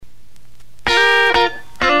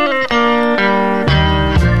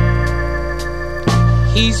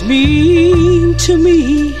is mean to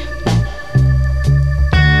me.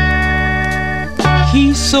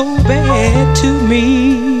 He's so bad to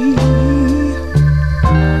me.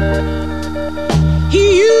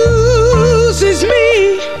 He uses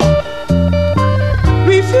me,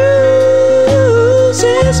 refuses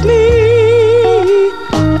me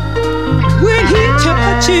when he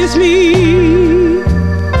touches me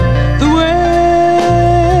the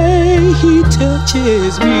way he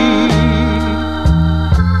touches me.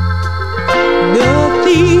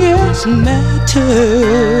 Nothing else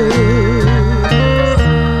matters.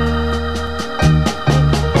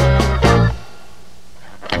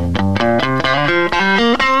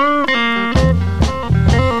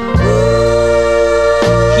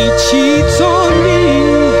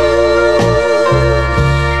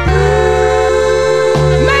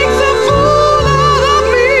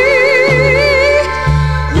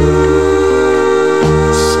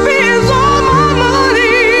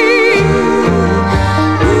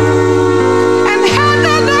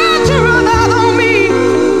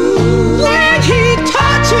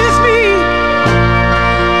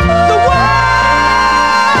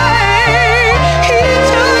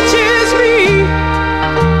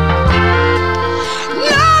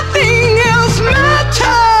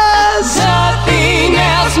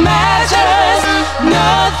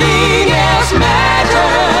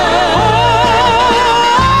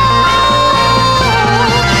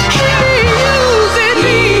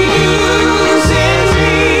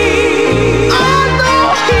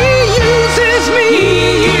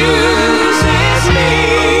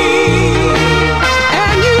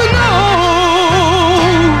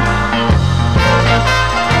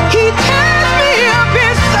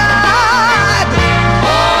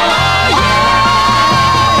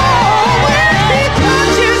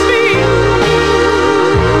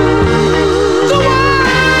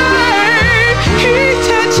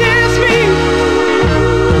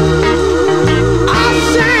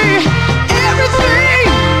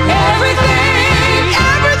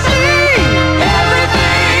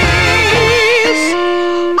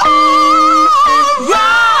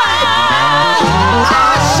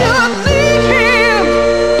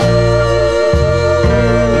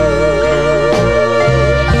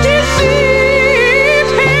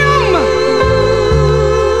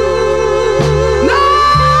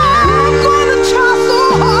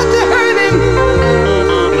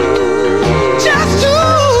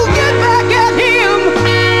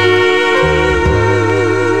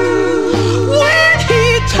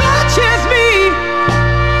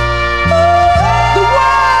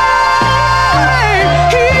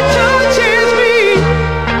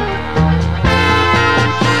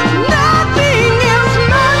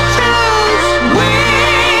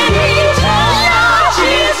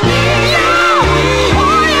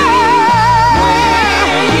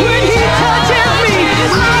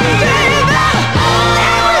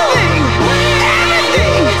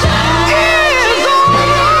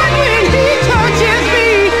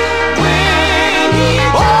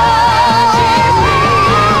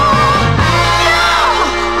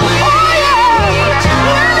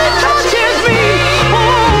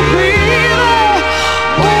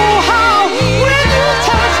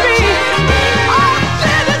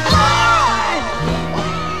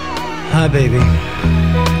 Hi, baby.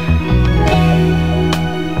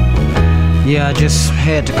 Yeah, I just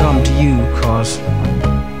had to come to you, 'cause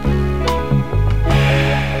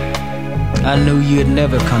I knew you'd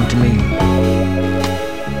never come to me.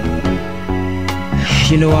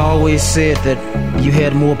 You know, I always said that you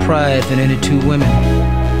had more pride than any two women.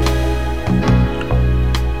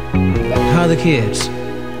 How are the kids?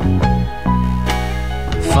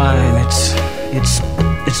 Fine,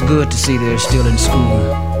 it's good to see they're still in school.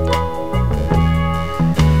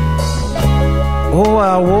 Oh,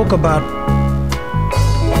 I woke about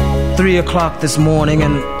 3 o'clock this morning,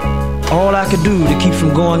 and all I could do to keep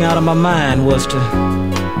from going out of my mind was to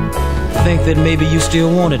think that maybe you still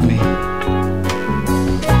wanted me.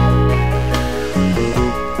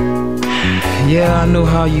 Yeah, I know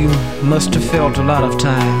how you must have felt a lot of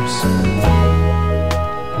times.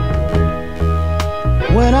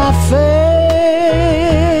 When I failed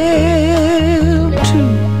to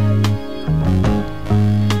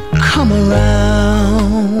come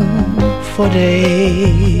around for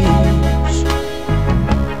days,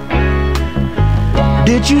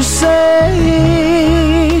 did you say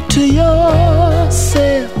to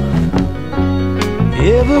yourself,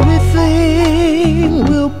 everything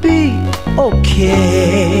will be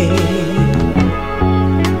okay?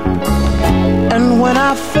 And when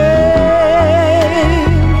I failed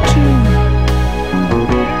to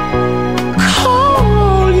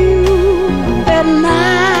call you at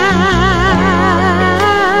night,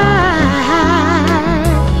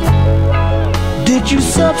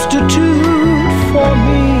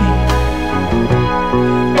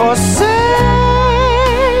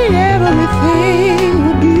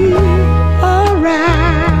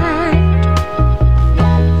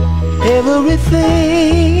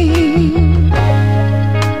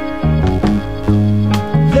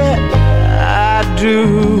 do.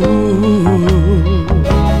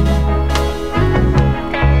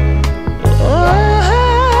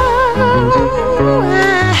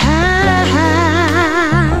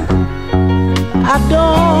 I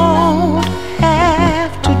don't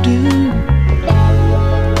have to do.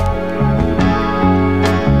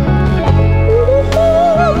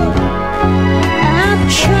 I'm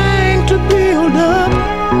trying to build up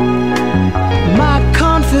my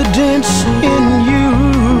confidence in you.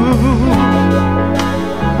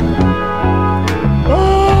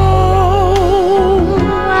 Oh,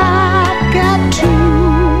 I've got to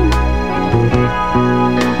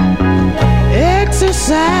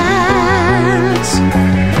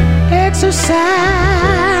exercise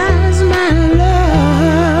my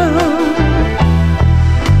love.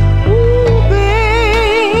 Ooh,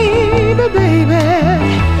 baby, baby.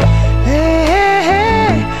 Hey, hey,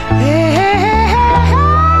 hey, hey,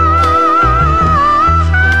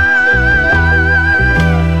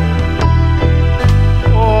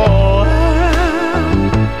 oh,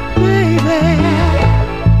 baby.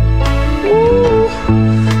 Ooh,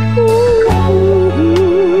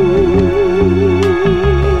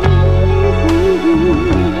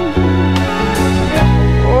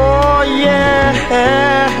 oh yeah.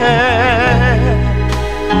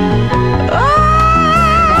 Oh,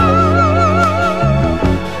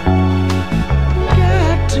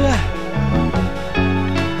 got to.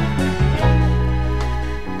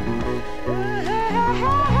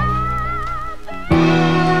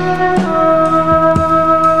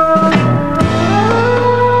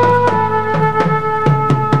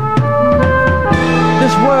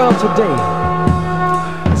 This world today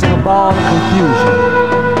is a ball of confusion.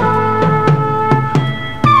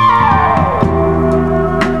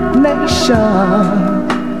 Nation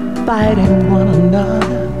fighting one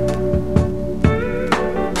another,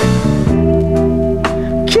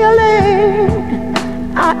 killing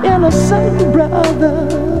our innocent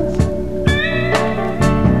brothers.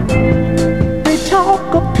 They talk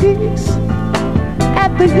of peace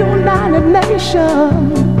at the United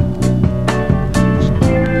Nations,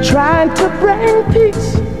 trying to bring peace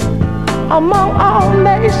among all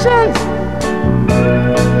nations.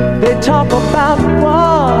 They talk about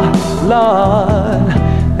war, Lord,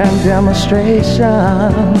 and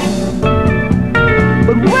demonstration.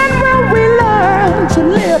 But when will we learn to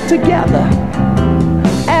live together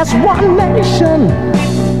as one nation?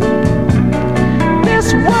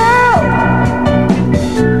 This world,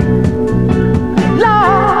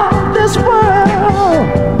 Lord, this world,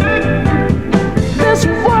 this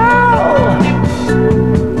world,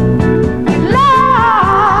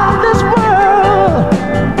 Lord, this world,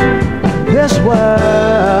 this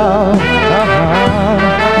world,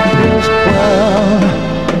 this world,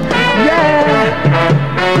 yeah,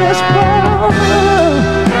 this world,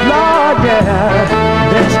 Lord, yeah,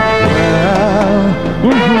 this world,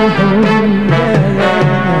 yeah, yeah.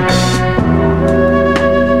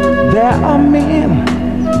 There are men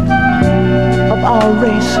of all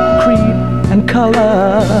race, creed, and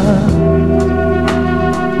color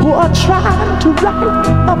who are trying to right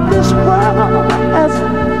up this world as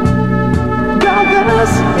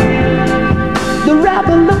brothers. The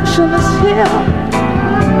revolution is here,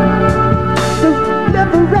 the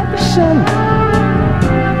liberation,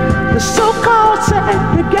 the so-called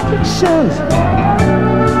segregation,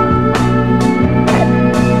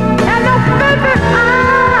 and the favorite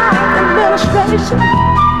administration.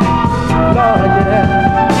 Lord, yeah.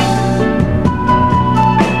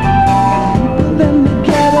 People in the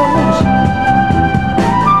ghettos,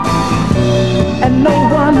 and no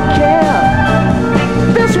one cares.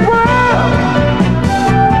 This world,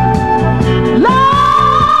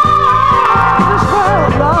 Lord, this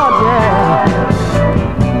world, Lord, yeah.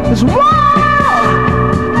 This world,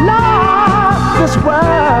 Lord, this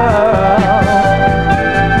world,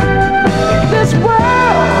 this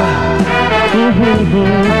world, this world,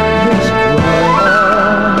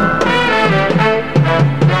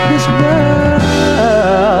 this world,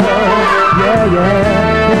 yeah, yeah,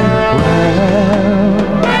 this world.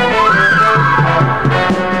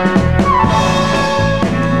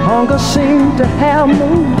 Hunger seemed to have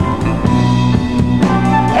moved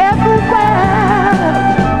everywhere.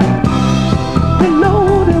 The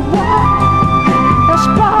loaded war has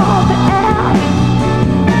spoiled the air.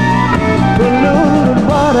 The loaded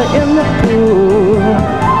water in the pool,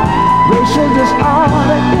 racial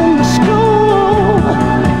disorder in the school.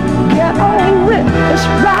 Get on it, it's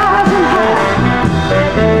rising high.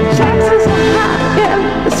 Taxes are high in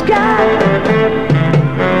the sky.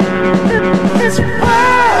 This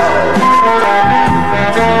world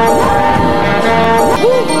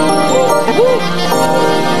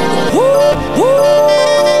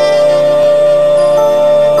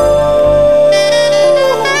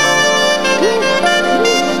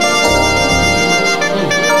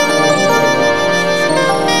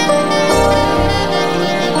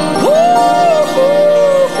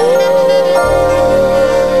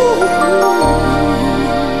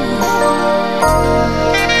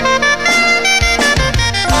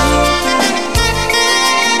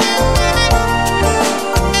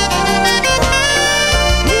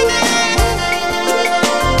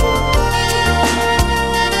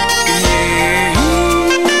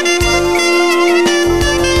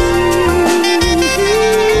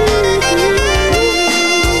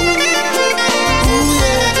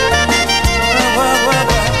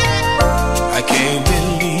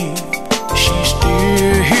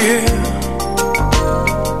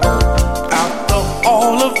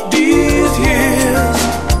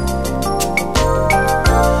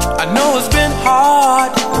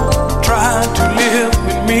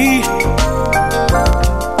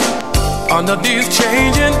under these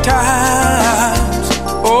changing times.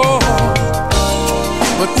 Oh,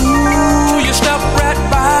 but ooh, you stuck right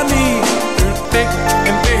by me through thick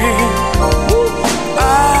and thin. Ooh,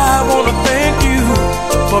 I wanna thank you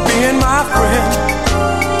for being my friend.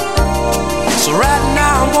 So right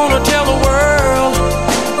now I'm gonna tell the world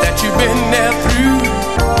that you've been there through,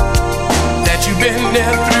 that you've been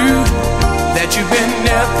there through, that you've been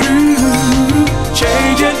there through.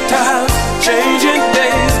 Changing times, changing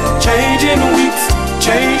days, changing weeks,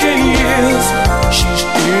 changing years. She's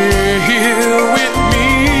still here with me.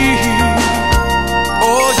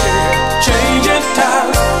 Oh yeah. Changing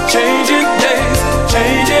times, changing days,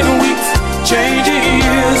 changing weeks, changing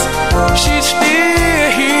years. She's still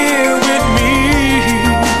here with me.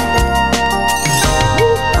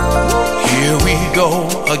 Here we go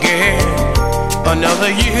again.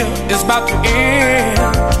 Another year is about to end.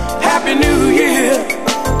 Happy New Year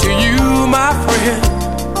to you, my friend.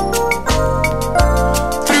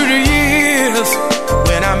 Through the years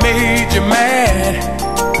when I made you mad,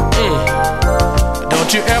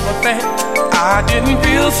 don't you ever think I didn't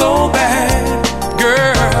feel so bad,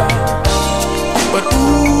 girl? But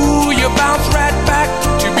ooh, you bounce right back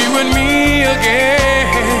to be with me again.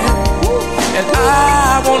 And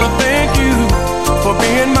I wanna thank you for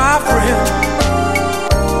being my friend.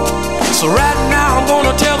 So right now I'm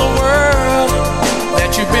gonna tell the world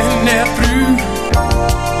that you've been there through,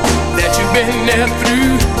 that you've been there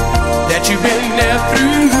through, that you've been there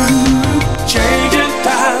through. Changing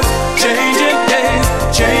times, changing days,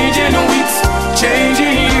 changing weeks,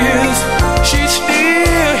 changing years. She's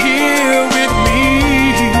still here with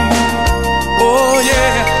me. Oh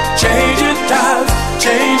yeah. Changing times,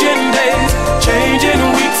 changing days,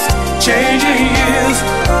 changing weeks, changing years.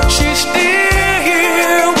 She's still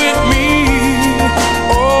here with me.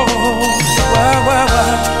 Oh, wow, wow,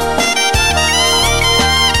 wow.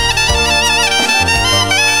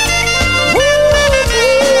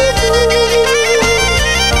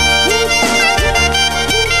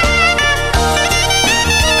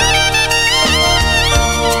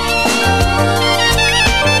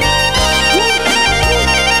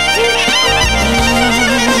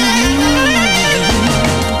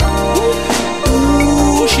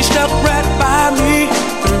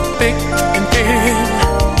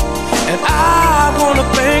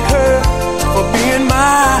 Thank her for being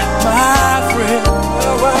my friend.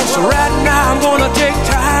 So right now I'm gonna take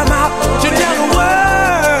time out to tell the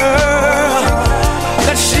world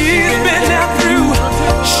that she's been there through,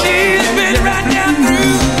 she's been right down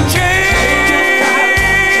through. Changing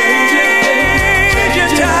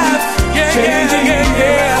times, yeah, yeah, yeah,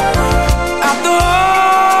 yeah. After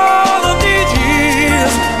all of these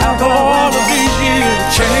years, after all of these years,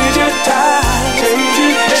 changing times,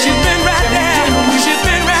 she's been right there, she's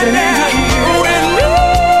been right there with me.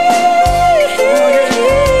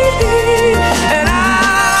 And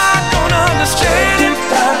I don't understand it,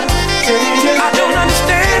 I don't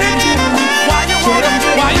understand it.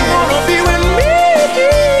 Why you wanna be with me?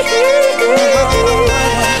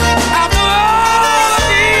 After all of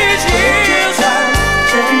these years,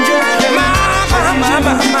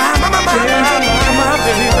 my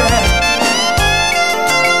baby,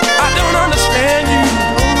 I don't understand you.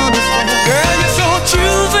 Girl, you're so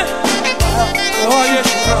choosy. Oh, yes,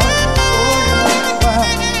 you are.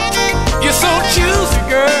 You're so choosy,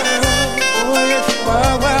 girl. Oh, yes, you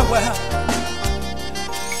are. Well.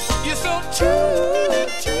 You're so choosy.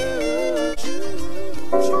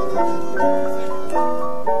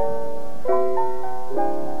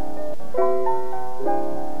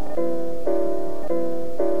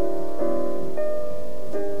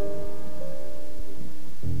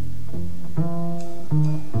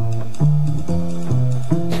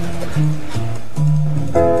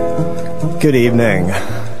 Good evening.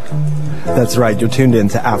 That's right, you're tuned in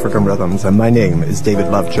to African Rhythms, and my name is David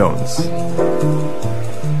Love Jones.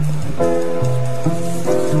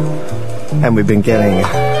 And we've been getting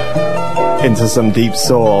into some deep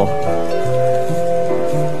soul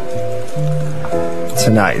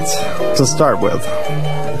tonight to start with.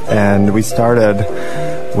 And we started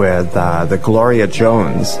with the Gloria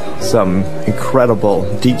Jones, some incredible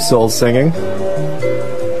deep soul singing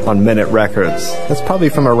on Minute Records. That's probably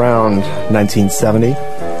from around 1970,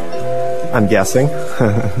 I'm guessing.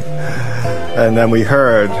 And then we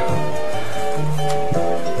heard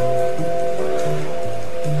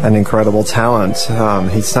an incredible talent.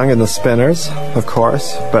 He sung in the Spinners, of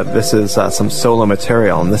course, but this is some solo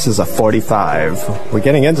material, and this is a 45. We're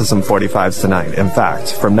getting into some 45s tonight, in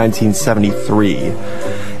fact, from 1973,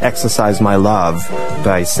 Exercise My Love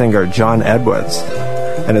by singer John Edwards.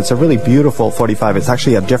 And it's a really beautiful 45. It's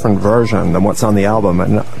actually a different version than what's on the album,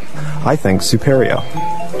 and I think, superior.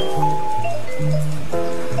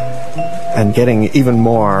 And getting even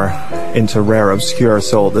more into rare, obscure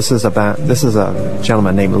soul, this is a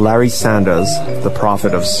gentleman named Larry Sanders, the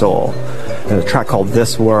Prophet of Soul, and a track called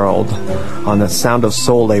This World on the Sound of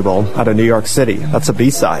Soul label out of New York City. That's a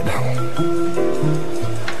B-side.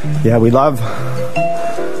 Yeah, we love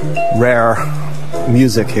rare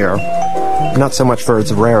music here. Not so much for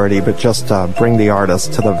its rarity, but just bring the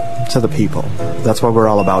artist to the people. That's what we're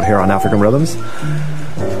all about here on African Rhythms.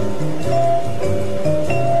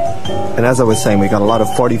 And as I was saying, we got a lot of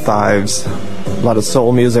 45s, a lot of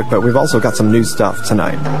soul music, but we've also got some new stuff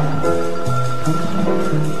tonight.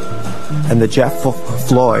 And the Jeff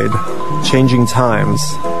Floyd, Changing Times,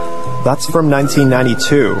 that's from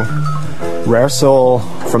 1992. Rare soul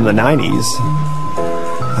from the 90s,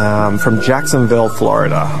 from Jacksonville,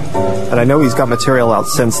 Florida. And I know he's got material out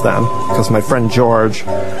since then, because my friend George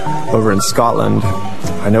over in Scotland,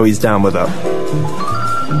 I know he's down with it.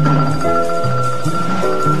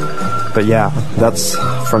 But yeah, that's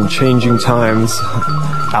from Changing Times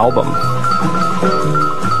album.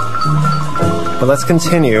 But let's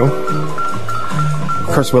continue. Of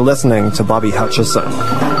course, we're listening to Bobby Hutcherson.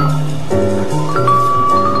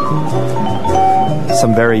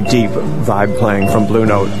 Some very deep vibe playing from Blue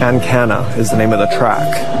Note. Ancana is the name of the track.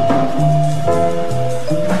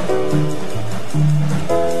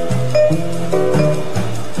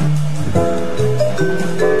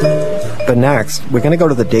 But next, we're going to go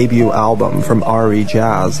to the debut album from RE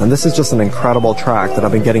Jazz, and this is just an incredible track that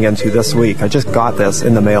I've been getting into this week. I just got this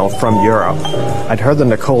in the mail from Europe. I'd heard the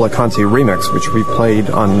Nicola Conti remix, which we played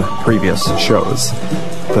on previous shows.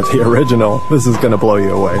 But the original, this is going to blow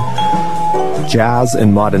you away. Jazz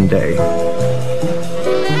in Modern Day.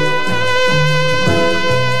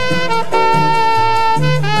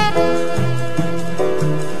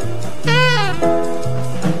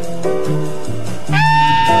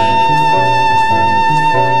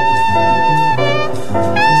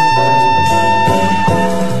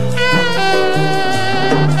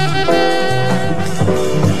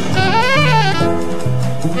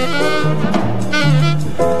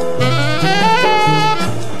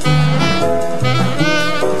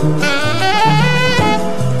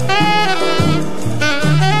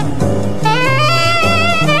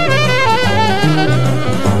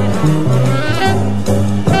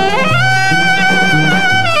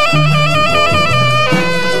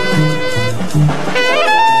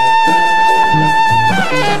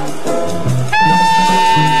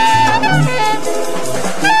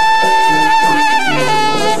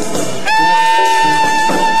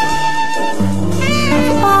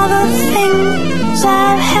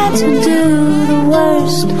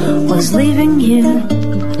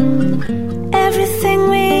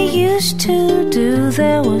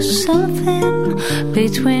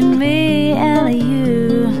 Between me and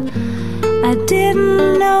you, I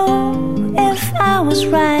didn't know if I was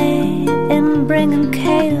right in bringing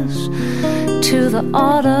chaos to the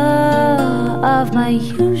order of my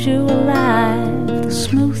usual life, the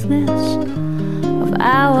smoothness of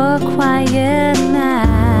our quiet nights.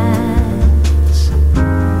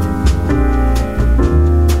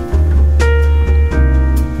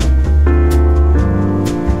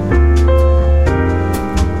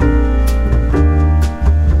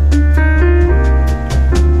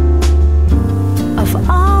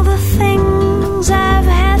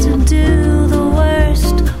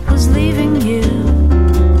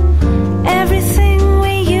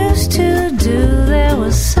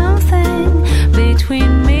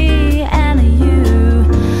 Between me and you,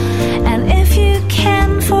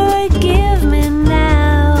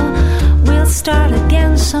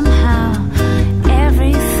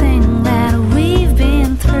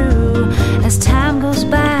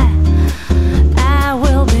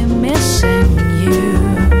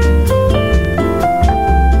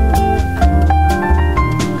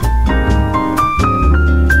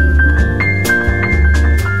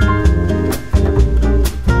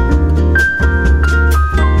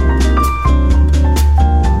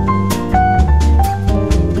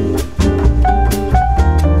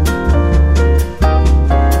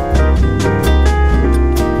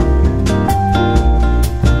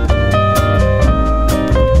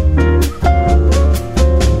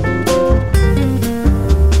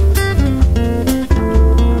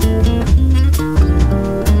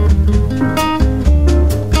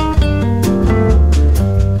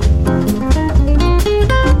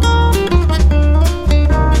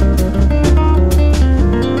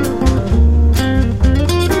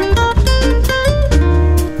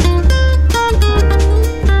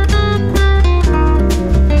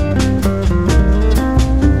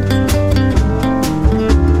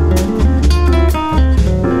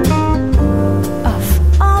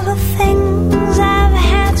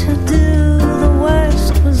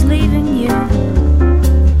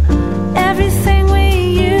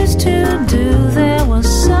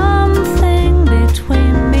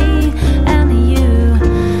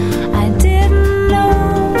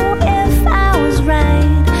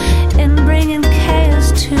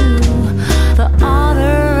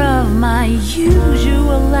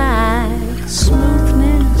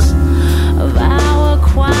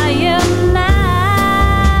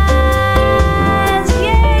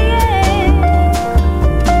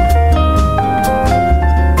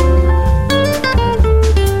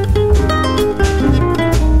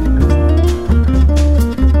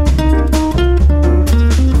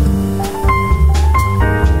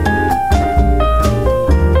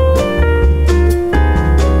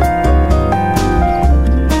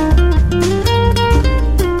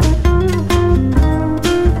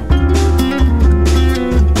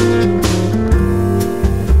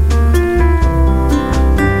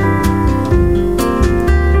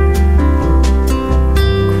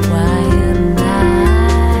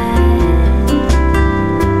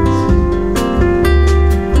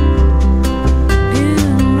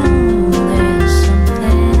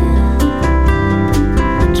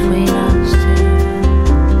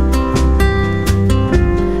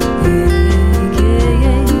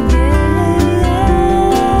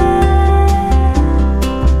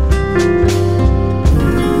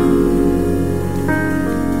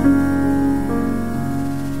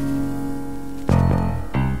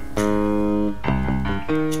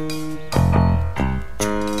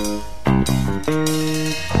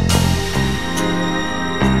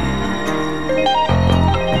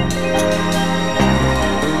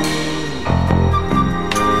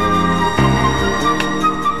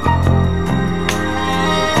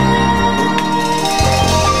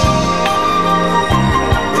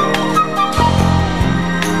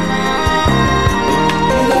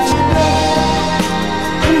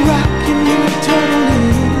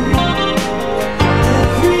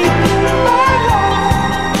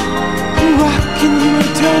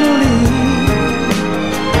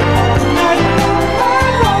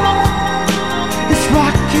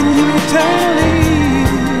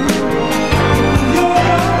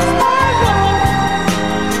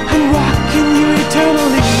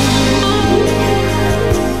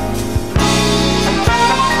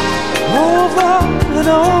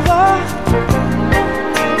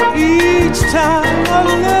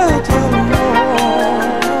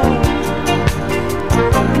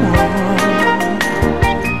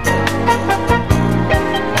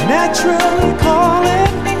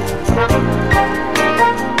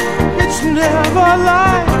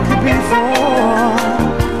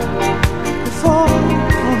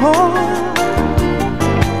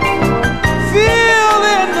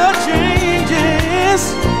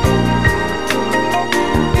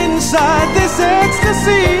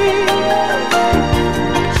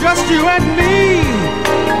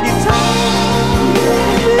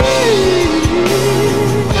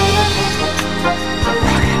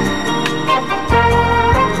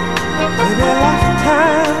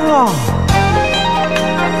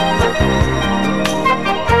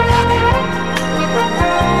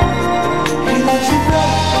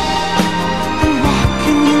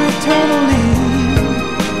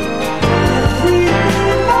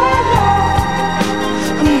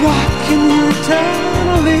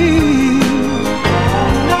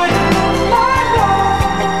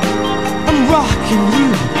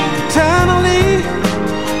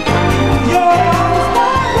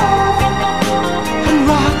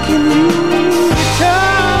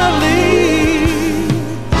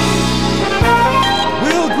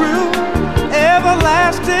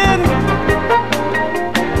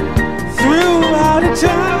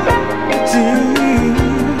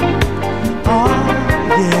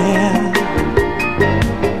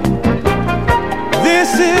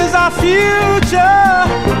 This is our future.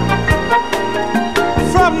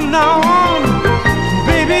 From now on,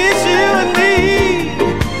 baby, it's you and me.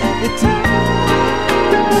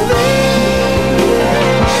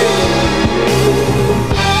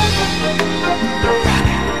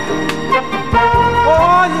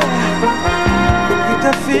 Oh yeah, get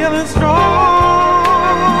that feeling strong.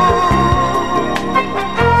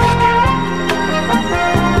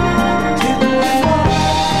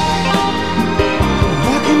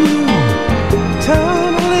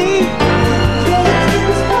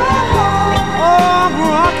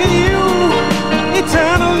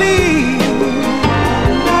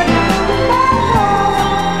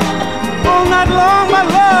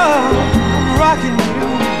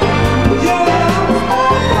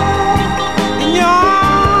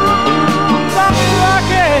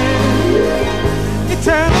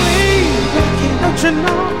 You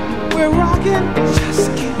know we're rocking,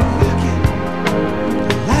 just keep rocking.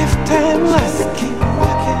 Lifetime love, just keep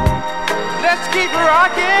rocking. Let's keep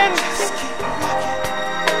rocking, just keep rocking.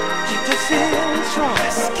 Keep the feeling strong,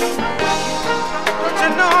 just keep rocking. You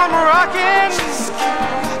know I'm rocking, just keep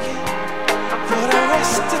rocking. For the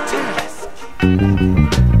rest of the time.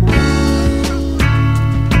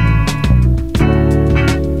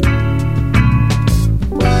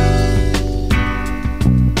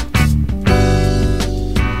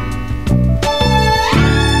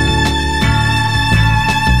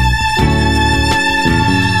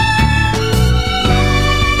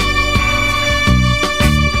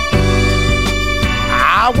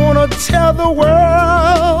 Tell the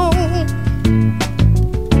world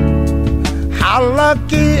how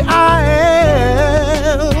lucky I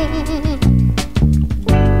am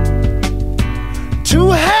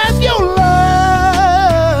to have your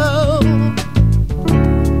love.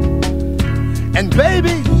 And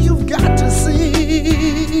baby, you've got to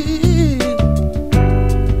see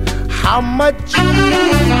how much you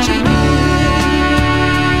mean to me.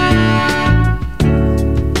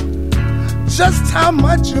 Just how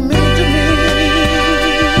much you mean to me.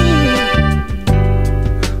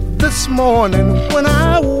 This morning when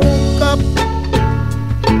I woke up,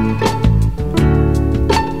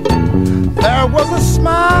 there was a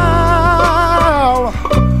smile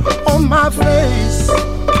on my face.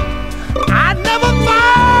 I never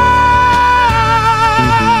thought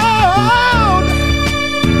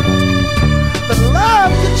that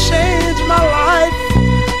love could change my life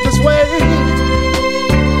this way.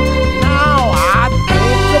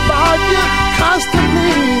 About you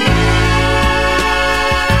constantly,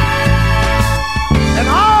 and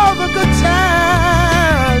all the good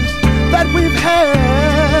times that we've had.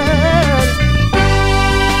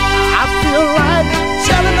 I feel like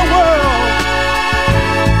telling the world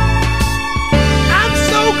I'm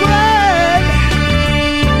so glad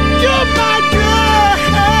you're my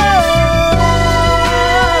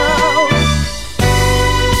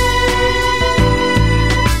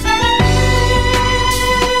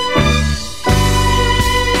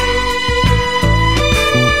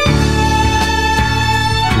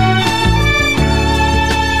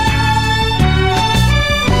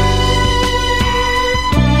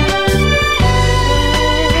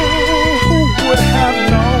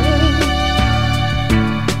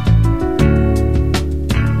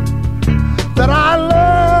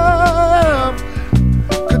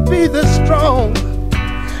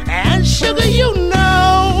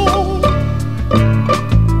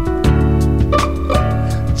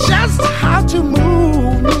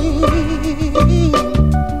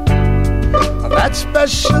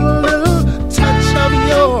special little touch of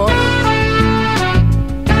yours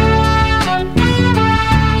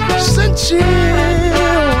sent chills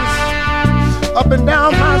up and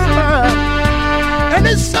down my spine, and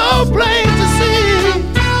it's so plain to see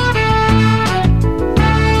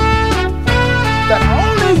that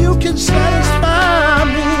only you can satisfy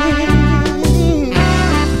me.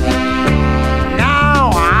 Now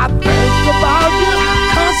I think about you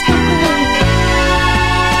constantly.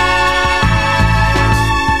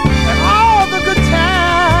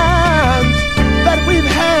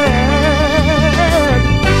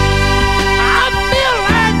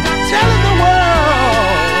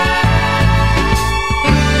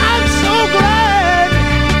 I'm so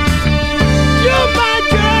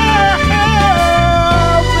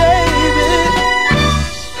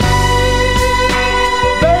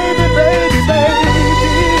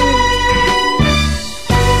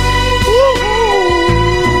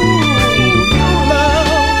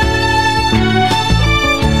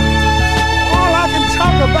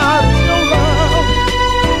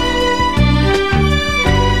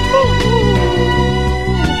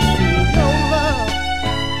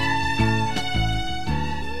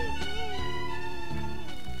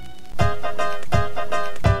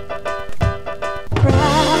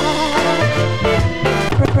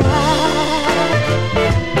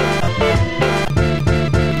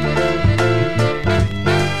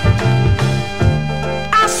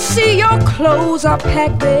clothes are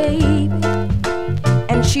packed, baby,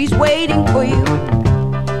 and she's waiting for you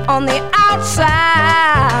on the outside.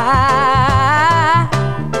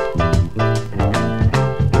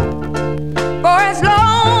 For as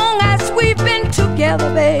long as we've been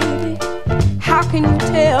together, baby, how can you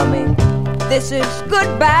tell me this is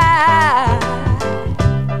goodbye?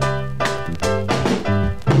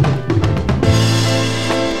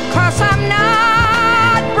 'Cause I'm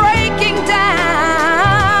not breaking down.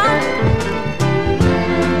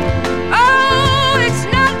 Oh, it's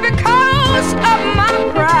not because of my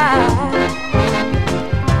pride.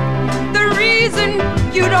 The reason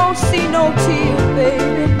you don't see no tears,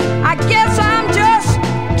 baby, I guess I'm just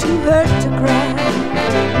too hurt to cry.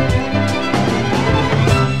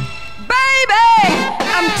 Baby,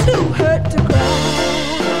 I'm too hurt to cry.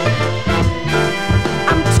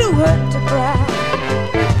 I'm too hurt to cry.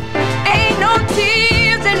 Ain't no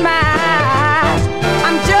tears in my eyes.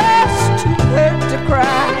 I'm just too hurt to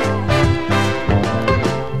cry.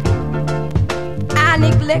 I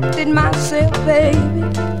neglected myself, baby,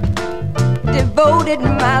 devoted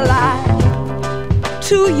my life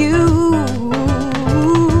to you.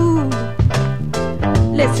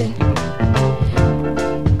 Listen,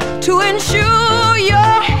 to ensure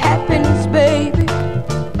your happiness, baby,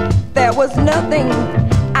 there was nothing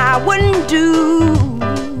I wouldn't do.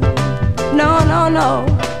 No, no, no.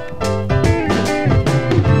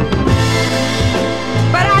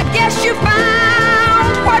 But I guess you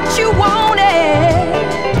found what you wanted.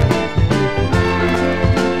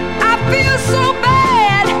 I feel so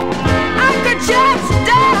bad I could just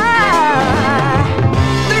die.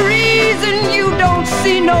 The reason you don't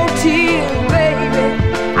see no tears, baby,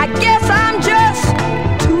 I guess I'm just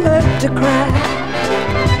too hurt to cry.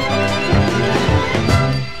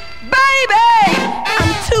 Baby,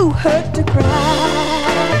 I'm too hurt to cry.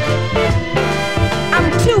 I'm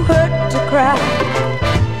too hurt to cry.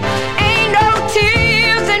 Ain't no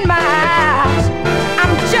tears in my eyes.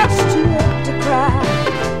 I'm just too hurt to cry.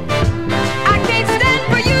 I can't stand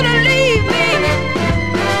for you to leave me.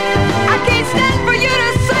 I can't stand for you to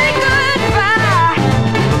say goodbye.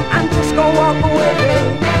 I'm just gonna walk away,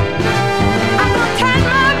 baby. I'm gonna turn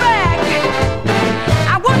my back.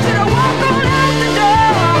 I want you to walk on out the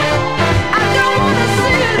door. I don't wanna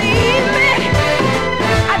see you leave me.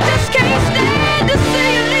 I just can't stand to see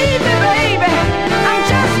you leave me, baby. I'm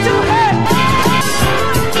just too hurt.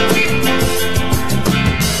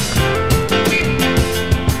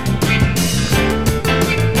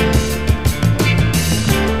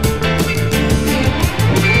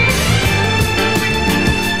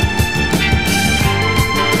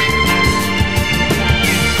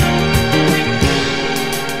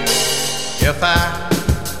 If I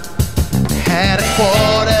had a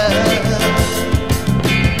quarter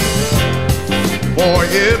for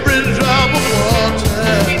every drop of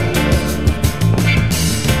water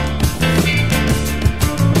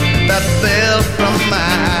that fell from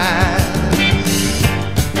my eyes,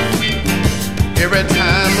 every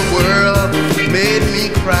time the world made me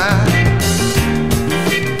cry,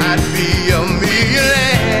 I'd be a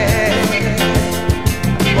millionaire.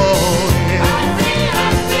 Oh, yeah.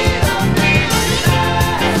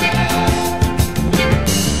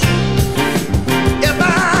 If I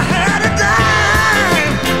had a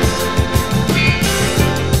dime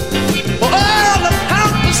for all the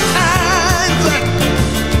countless times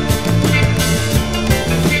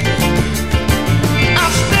I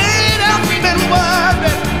stayed up and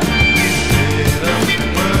worried,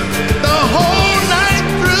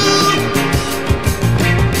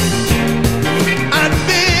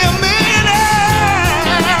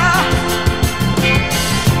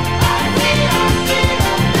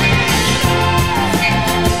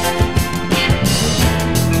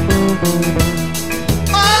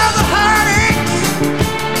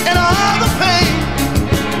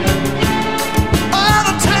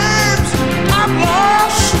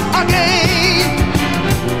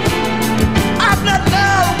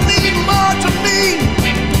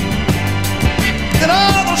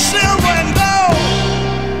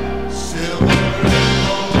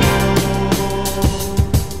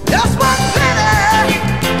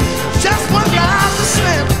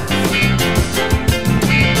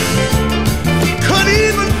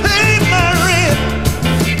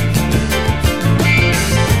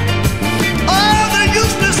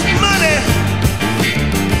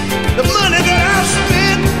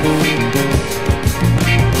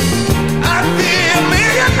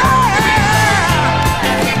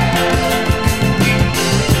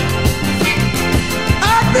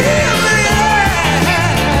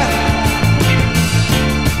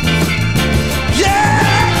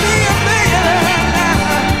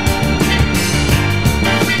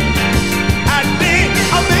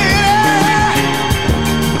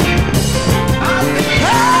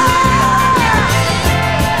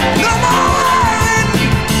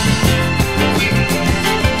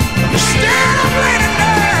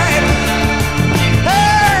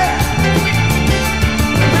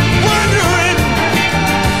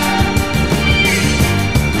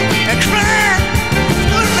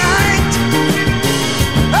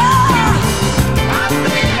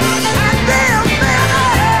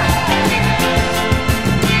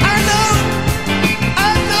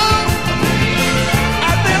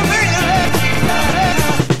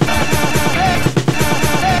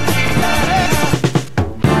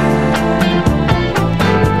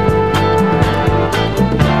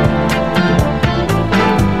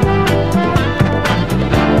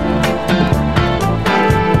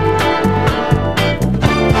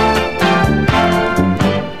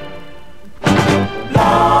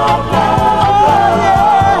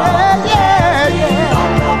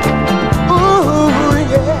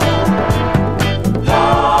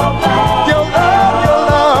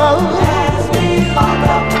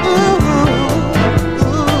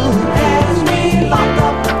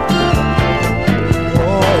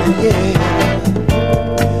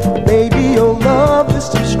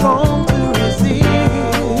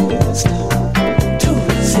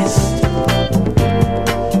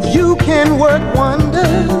 can work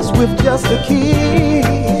wonders with just a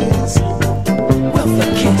kiss. With a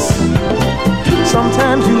kiss.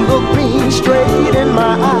 Sometimes you look me straight in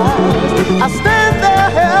my eyes. I stand there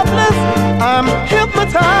helpless, I'm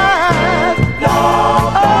hypnotized.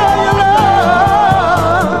 Love, oh, your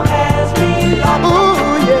love has me locked up.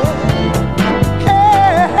 Ooh, yeah.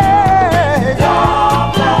 Hey, hey.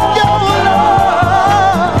 Love, your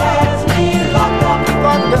love has me locked up.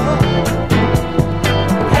 Locked up.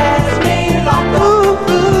 Has me locked up. Ooh,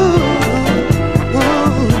 ooh,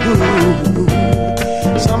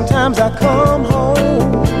 ooh. Sometimes I come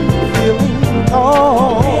home feeling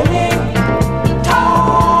tall.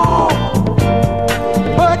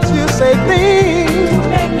 Say things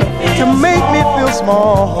to make me feel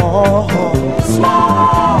small.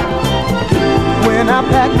 When I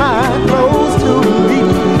pack my clothes to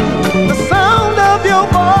leave, the sound of your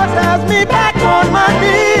voice has me back on my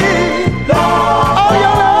knees. Oh,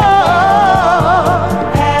 your love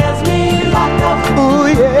has me locked up. Ooh,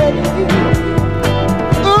 yeah.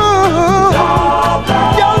 Ooh,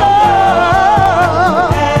 your love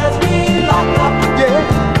has me locked up.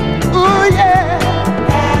 Yeah. Ooh, yeah.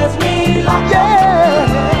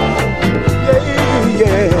 Yeah,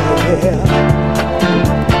 yeah, yeah.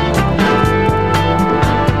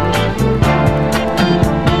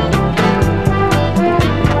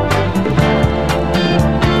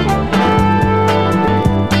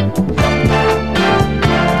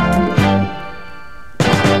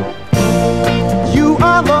 You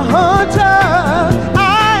are the hunter, I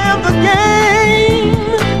am the game,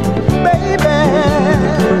 baby.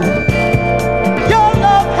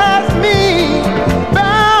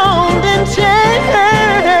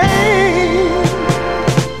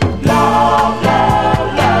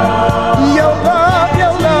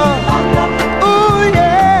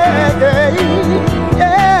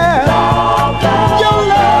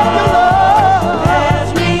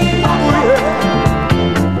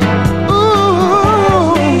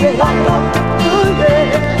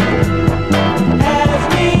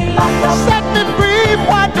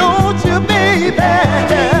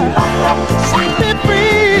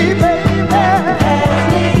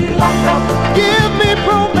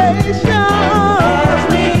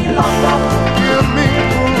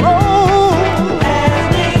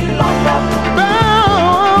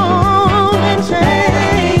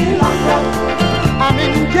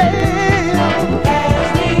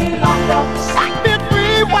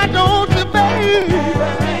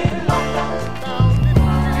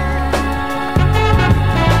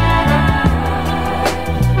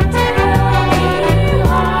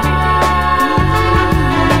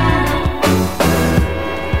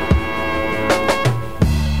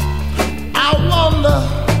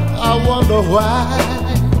 Why?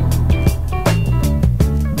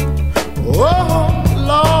 Oh,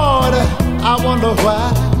 Lord, I wonder why.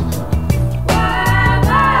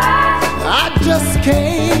 I just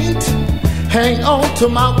can't hang on to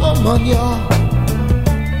my woman, y'all.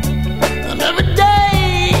 And every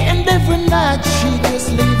day and every night she just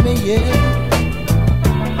leave me, yeah.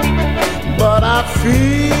 But I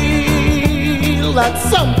feel that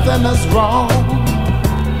something is wrong.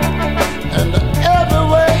 And every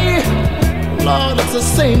way, Lord, it's the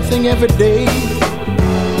same thing every day.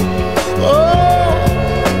 Oh,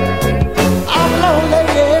 I'm lonely,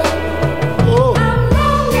 yeah. Oh,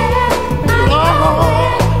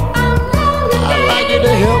 Lord, I'd like you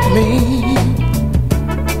to help me.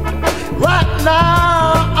 Right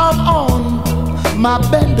now, I'm on my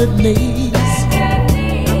bended knees.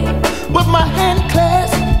 With my hand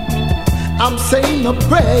clasped, I'm saying a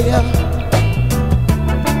prayer.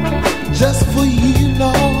 Just for you,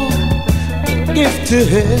 Lord. Give to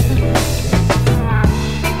her,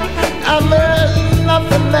 and there's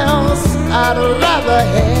nothing else I'd rather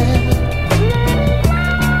have.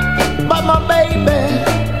 But my baby,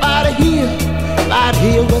 right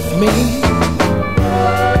here with me.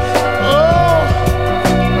 Oh,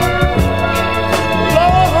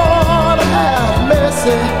 Lord, have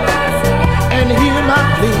mercy and hear my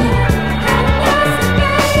plea.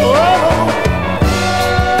 Oh,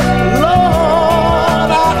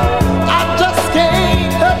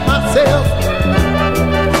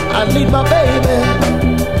 I need my baby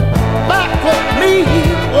back with me.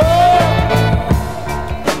 Oh,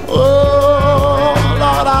 oh,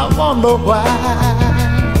 Lord, I wonder why.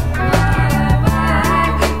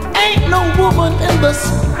 Ain't no woman in this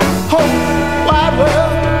whole wide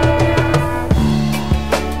world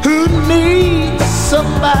who needs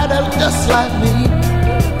somebody just like me.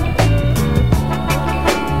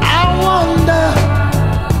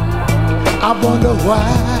 I wonder why.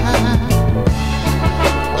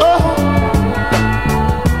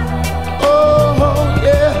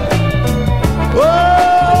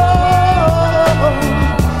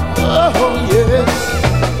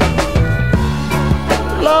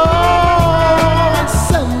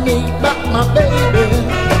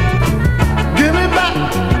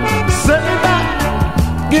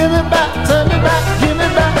 back, take me back, give me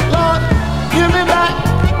back, Lord, give me back,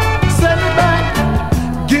 set me back,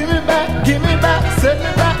 give me back, set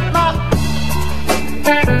me back, Lord.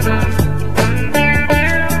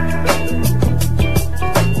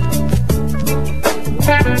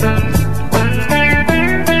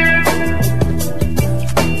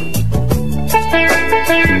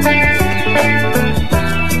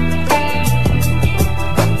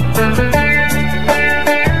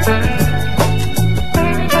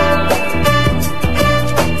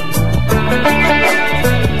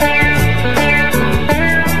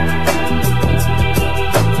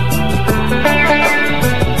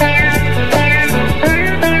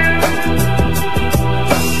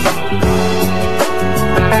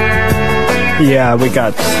 Yeah, we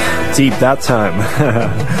got deep that time.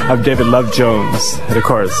 I'm David Love Jones. And of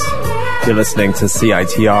course, you're listening to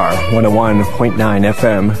CITR 101.9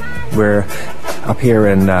 FM. We're up here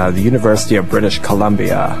in the University of British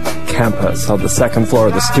Columbia campus on the second floor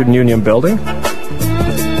of the Student Union building.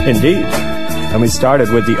 Indeed. And we started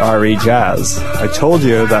with the RE Jazz. I told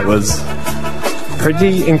you that was a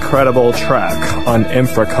pretty incredible track on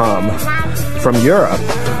Infracom from Europe.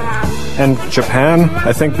 And Japan,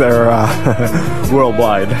 I think they're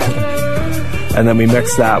worldwide. And then we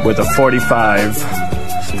mixed that with a 45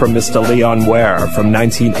 from Mr. Leon Ware from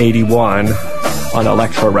 1981 on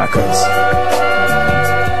Elektra Records.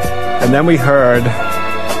 And then we heard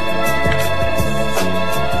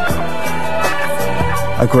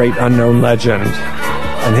a great unknown legend,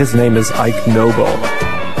 and his name is Ike Noble.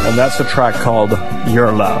 And that's a track called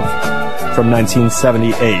Your Love from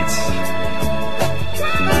 1978.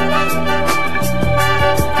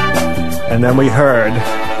 And then we heard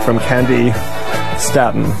from Candy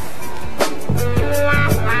Staton.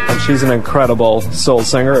 And she's an incredible soul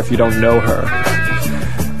singer if you don't know her.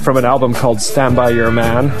 From an album called Stand By Your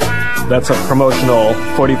Man. That's a promotional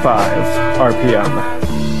 45 RPM.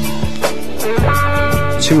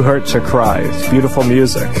 Too Hurt to Cry. It's beautiful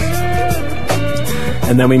music.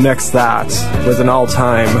 And then we mixed that with an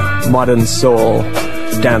all-time modern soul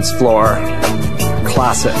dance floor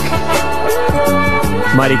classic.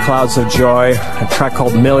 Mighty Clouds of Joy, a track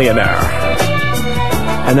called Millionaire.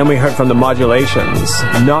 And then we heard from the Modulations,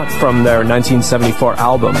 not from their 1974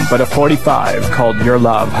 album, but a 45 called Your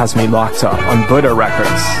Love Has Me Locked Up on Buddha Records.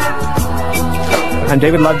 I'm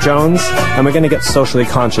David Love Jones, and we're going to get socially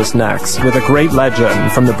conscious next with a great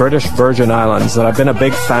legend from the British Virgin Islands that I've been a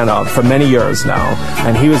big fan of for many years now.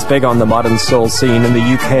 And he was big on the modern soul scene in the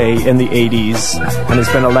UK in the 80s, and has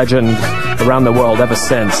been a legend around the world ever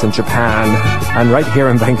since, in Japan and right here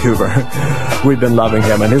in Vancouver. We've been loving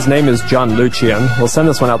him, and his name is John Lucian. We'll send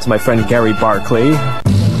this one out to my friend Gary Barkley.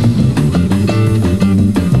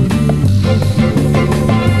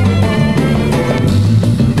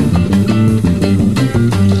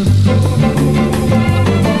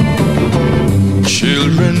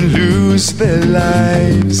 Their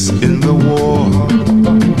lives in the war.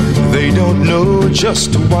 They don't know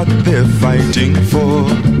just what they're fighting for.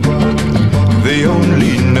 They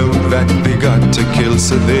only know that they got to kill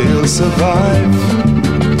so they'll survive.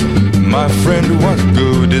 My friend, what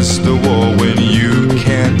good is the war when you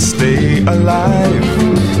can't stay alive?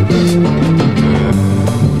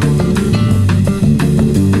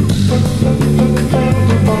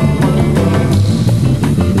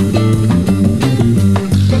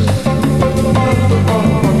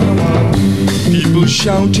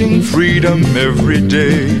 Shouting freedom every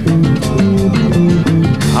day.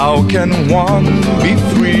 How can one be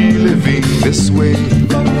free living this way?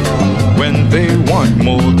 When they want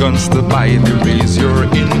more guns to buy, they raise your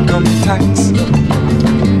income tax.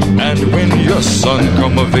 And when your son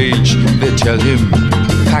come of age, they tell him,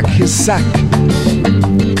 pack his sack.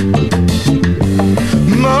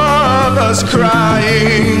 Mothers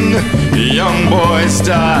crying, young boys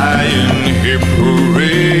dying, hip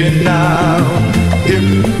hooray now.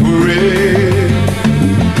 Hip hooray.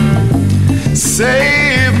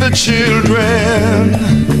 Save the children,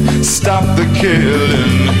 stop the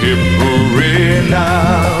killing. Hip hooray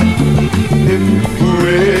now. Hip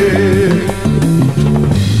hooray.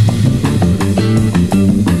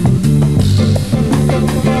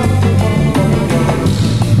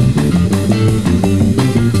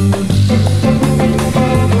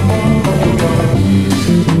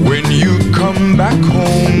 When you come back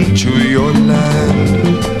home to your land,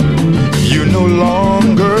 you no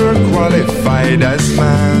longer qualified as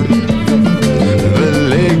man. The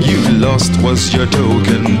leg you lost was your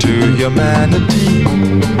token to humanity.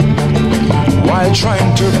 While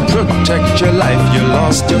trying to protect your life, you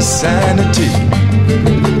lost your sanity.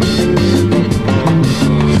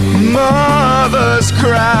 Mothers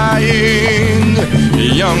crying,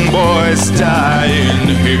 young boys dying.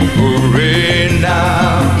 Hip hooray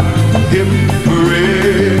now, hip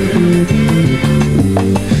hooray.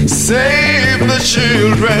 Save the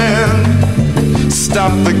children,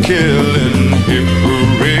 stop the killing. Hip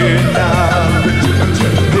hooray now,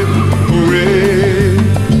 hip hooray.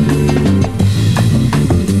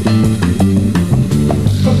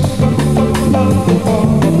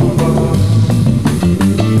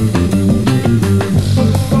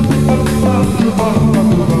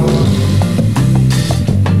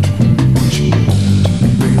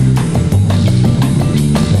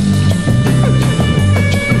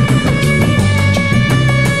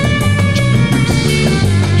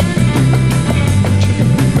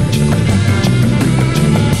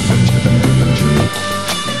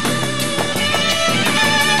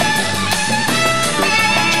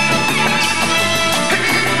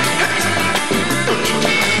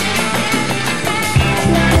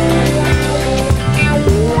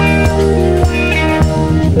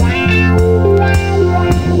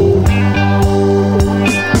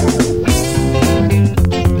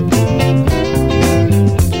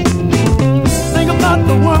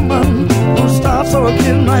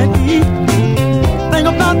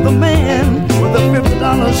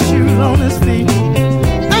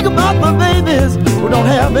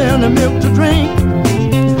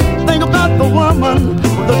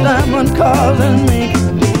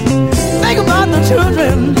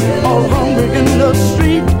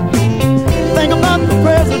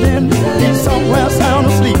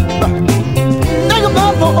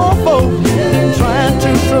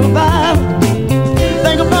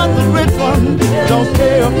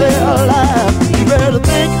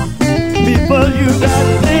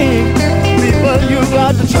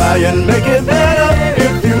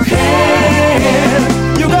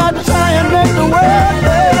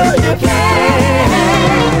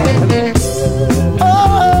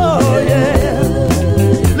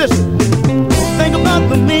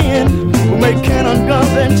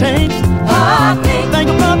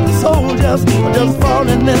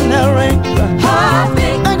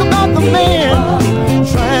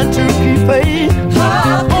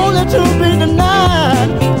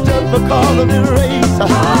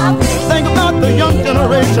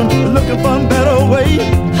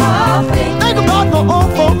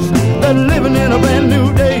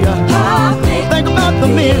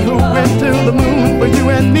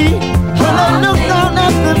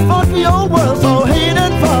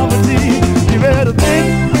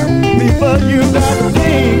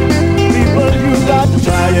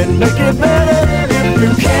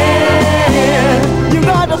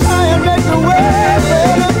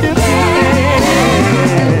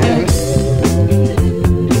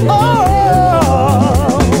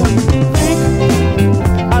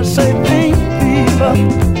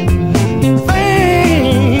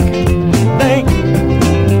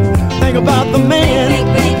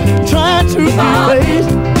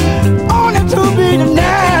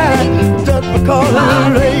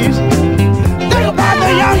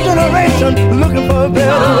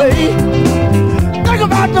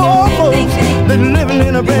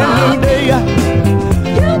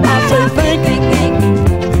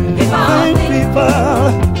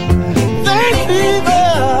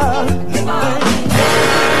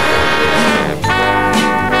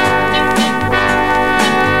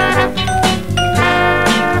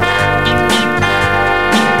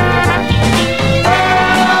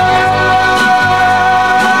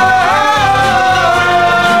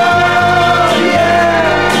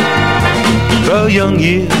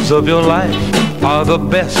 Of your life are the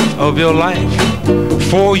best of your life,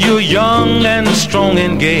 for you're young and strong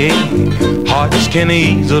and gay. Hearts can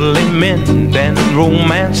easily mend and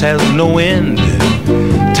romance has no end.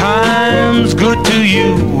 Time's good to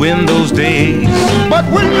you in those days, but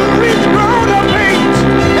when you reach grown-up age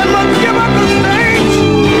and must give up the stage,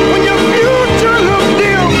 when your future looks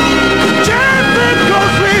dim, chances go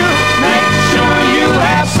slim. Make sure you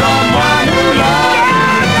have someone who loves.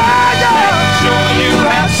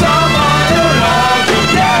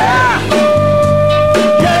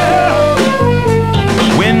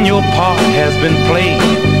 Part has been played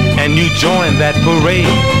and you join that parade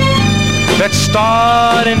that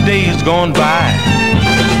starred in days gone by,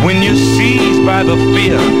 when you're seized by the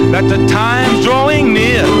fear that the time's drawing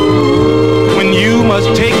near, when you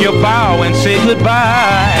must take your bow and say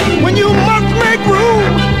goodbye, when you must make room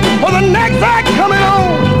for the next act coming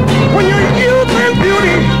on, when your youth and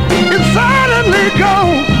beauty is silently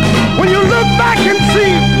gone, when you look back and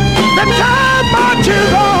see that time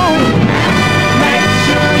marches on. Make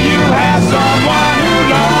sure you have someone who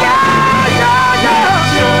loves you. Yeah, yeah, yeah. Make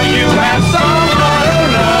sure you have someone who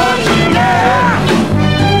loves you. Yeah.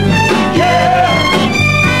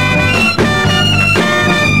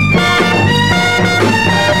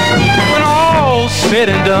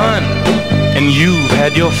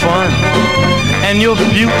 your fun and your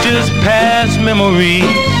future's past memories.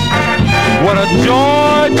 What a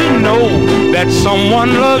joy to know that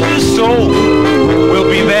someone loves you so, will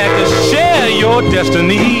be there to share your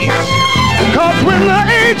destinies. Cause when the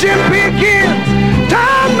aging begins,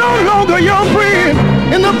 time no longer your friend.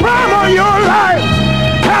 In the prime of your life,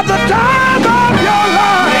 at the time of your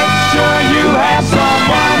life, make sure you have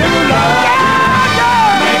someone who loves you.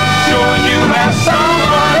 Make sure you have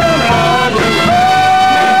someone who loves you.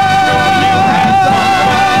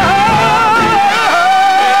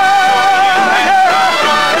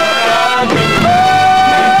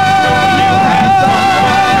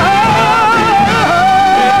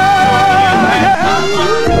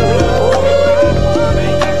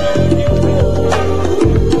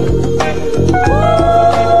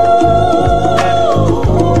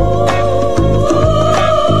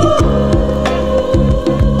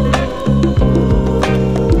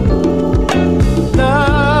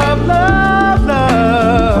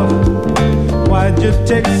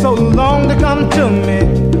 Take so long to come to me,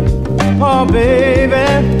 oh baby,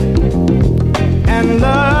 and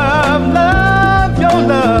love your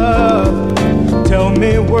love. Tell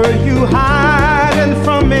me, were you hiding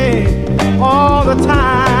from me all the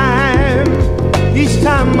time? Each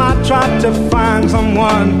time I tried to find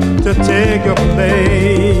someone to take your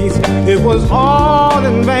place, it was all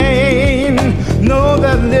in vain. No,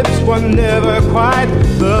 their lips were never quite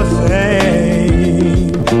the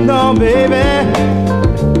same. No, baby,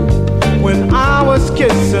 when I was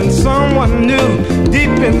kissing someone new,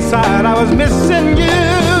 deep inside I was missing you.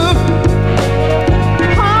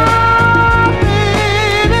 Oh,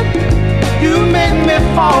 baby, you made me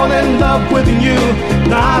fall in love with you.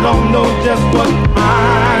 Now I don't know just what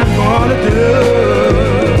I'm gonna do.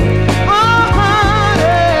 Oh,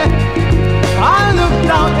 honey, I looked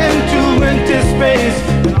out into empty space,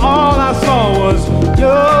 and all I saw was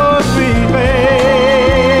your sweet face.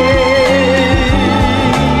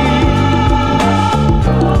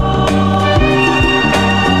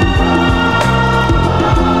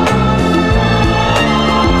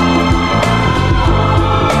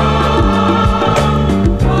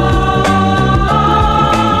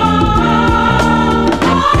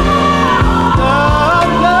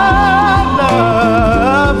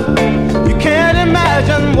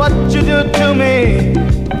 To me,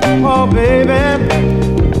 oh baby,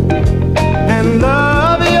 and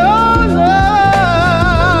love your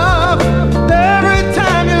love. Every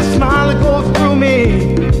time you smile, it goes through me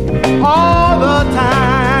all the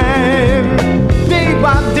time. Day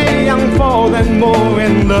by day, I'm falling more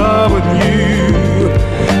in love with you,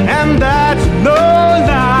 and that's no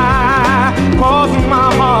lie. 'Cause my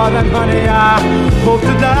heart and honey, I hope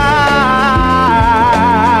to die.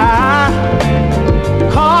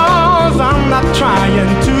 I'm not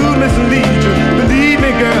trying to mislead you. Believe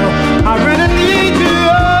me, girl, I really need you.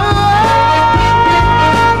 Oh,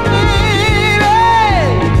 baby,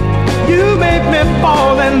 you make me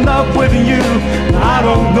fall in love with you. I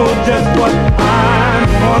don't know just what I'm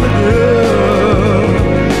gonna do.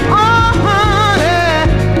 Oh, honey,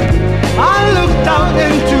 I looked out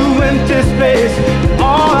into empty space.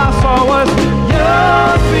 All I saw was your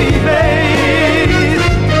sweet face.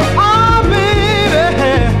 Oh, baby,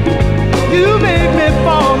 you make me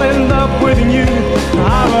fall in love with you.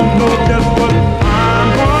 I don't know just what I'm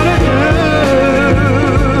gonna do.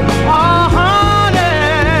 Oh, honey,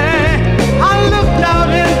 I looked out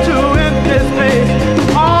into empty space.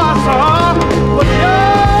 All I saw was your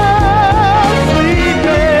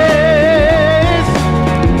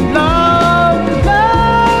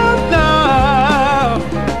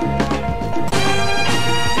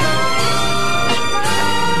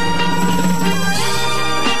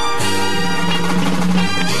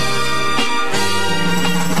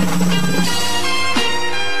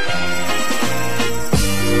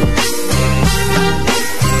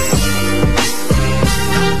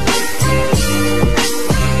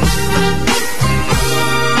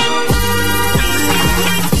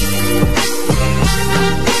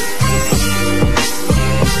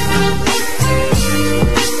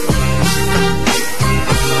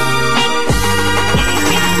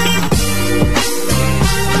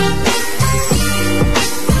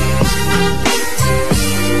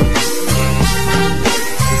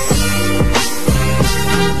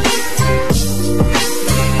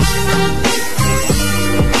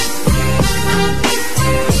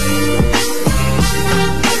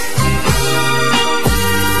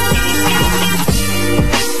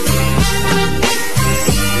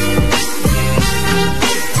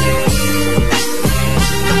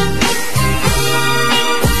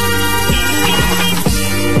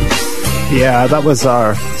Yeah, that was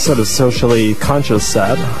our sort of socially conscious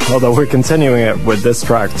set, although we're continuing it with this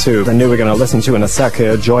track too. The new we're going to listen to in a sec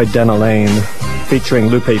here, Joy Denalaine, featuring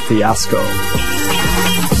Lupe Fiasco.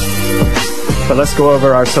 But let's go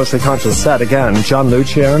over our socially conscious set again. John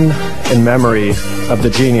Lucian, in memory of the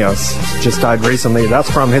genius, just died recently. That's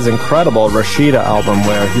from his incredible Rashida album,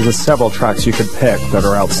 where he has several tracks you could pick that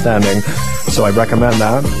are outstanding. So I recommend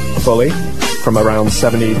that fully, from around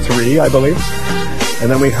 73, I believe. And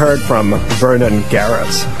then we heard from Vernon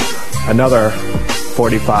Garrett, another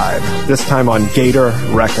 45, this time on Gator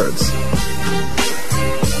Records.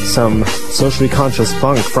 Some socially conscious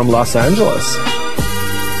funk from Los Angeles.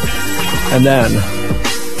 And then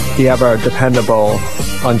the ever dependable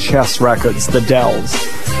on Chess Records, The Dells,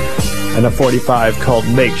 and a 45 called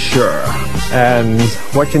Make Sure. And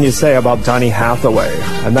what can you say about Donny Hathaway?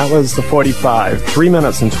 And that was the 45, 3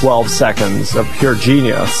 minutes and 12 seconds of pure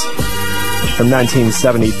genius from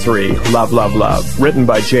 1973, Love, Love, Love, written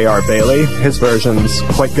by J.R. Bailey. His version's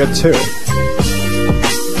quite good too.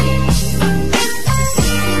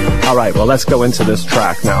 All right, well, let's go into this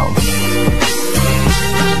track now.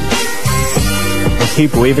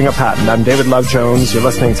 Keep weaving a pattern. I'm David Love Jones. You're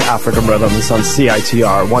listening to African Rhythms on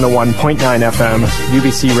CITR 101.9 FM,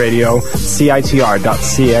 UBC Radio,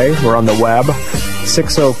 CITR.ca. We're on the web,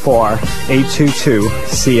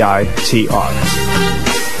 604-822-CITR.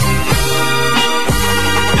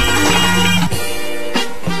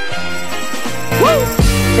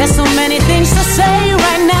 There's so many things to say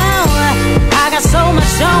right now. I got so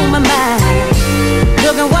much on my mind.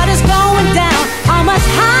 Look at what is going down. How much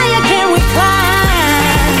higher can we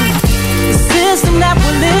climb? The system that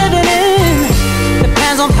we're living in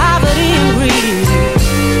depends on poverty and greed.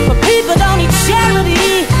 But people don't need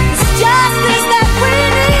charity. It's justice that we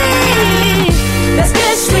need. There's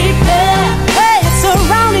disrepair. Hey, it's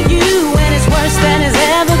surrounding you and it's worse than it's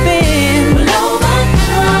ever been.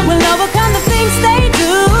 We'll overcome the things they do.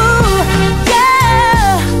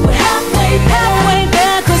 Yeah, we're halfway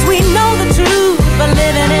there, cause we know the truth. But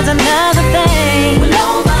living is another thing. We'll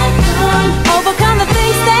overcome the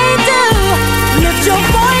things they do. Lift your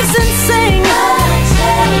voice and sing. A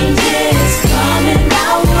change is coming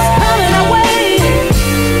our way.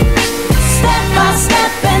 Step by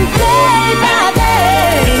step and day by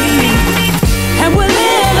day. And we'll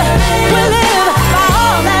live by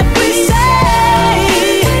all that we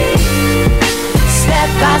say. Step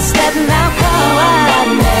by step now come our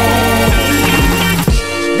way.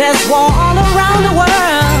 There's war all around the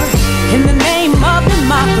world in the name of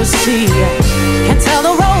democracy. Can't tell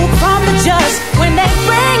the road from the just when they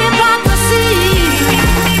bring hypocrisy.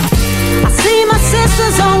 I see my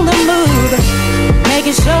sisters on the move,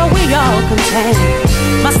 making sure we all contain.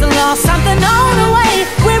 Must have lost something on the way.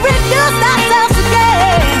 We reduced ourselves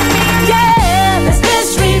again. Yeah, there's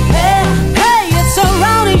disrepair. Hey, it's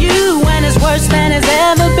surrounding you and it's worse than it's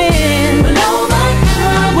ever been.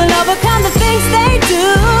 We'll overcome the things they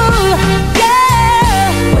do.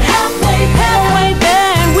 Yeah, we're halfway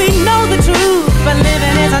there, and we know the truth. But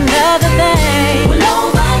living is another thing. We'll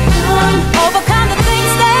overcome the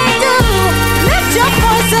things they do. Lift your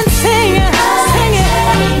voice and sing it. Sing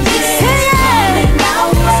it. Sing it.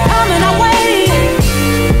 It's coming our way.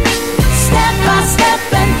 Step by step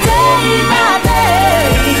and day by day.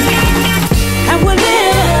 And we'll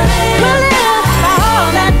live by all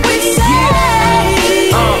that we say.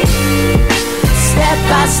 Step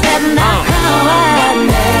by step now come our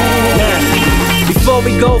way. Before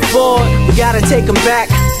we go forward, we gotta take them back,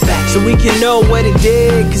 so we can know what it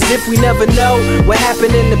did. Cause if we never know what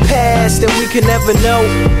happened in the past, then we can never know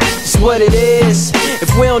just what it is.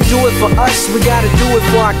 If we don't do it for us, we gotta do it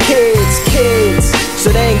for our kids, so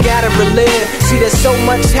they ain't gotta relive. See, there's so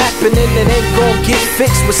much happening that ain't gonna get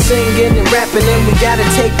fixed with singing and rapping, and we gotta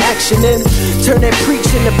take action and turn that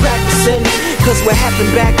preaching to practicing. Cause what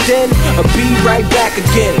happened back then will be right back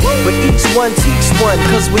again. But each one teach one,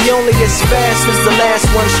 cause we only as fast as the last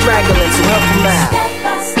one straggling. So help them out. Step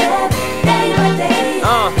by step, day by day.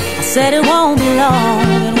 I said it won't be long,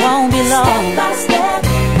 it won't be long. Step by step,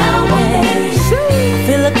 our way. I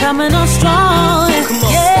feel it coming on strong.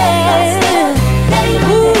 Yeah.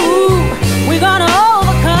 Ooh, we're gonna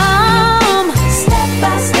overcome. Step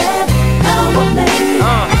by step, our way.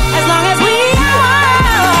 As long as we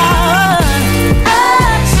are a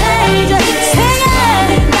change, sing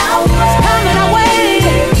it. It's coming our way.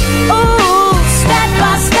 Ooh, step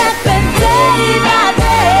by step and day by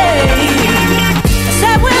day. I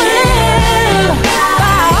said we'll live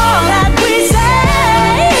by all that we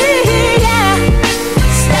say. Yeah.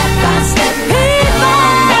 Step by step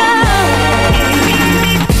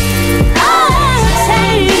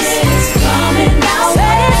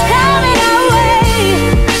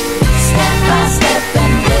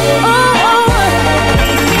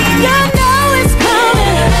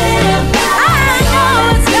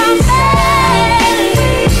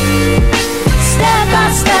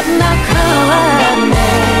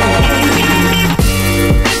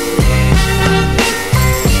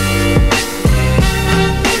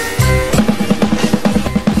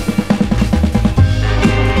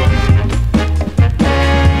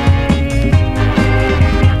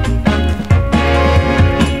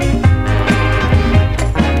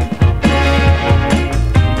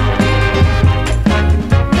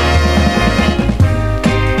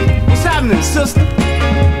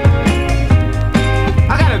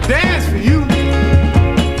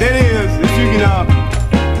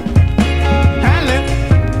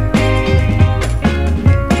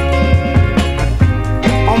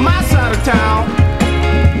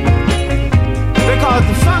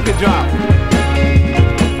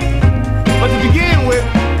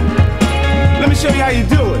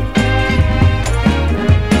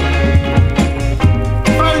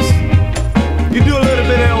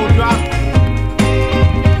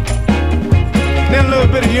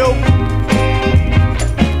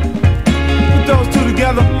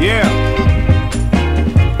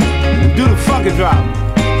funky drop.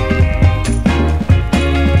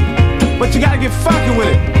 But you gotta get funky with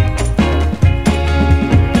it.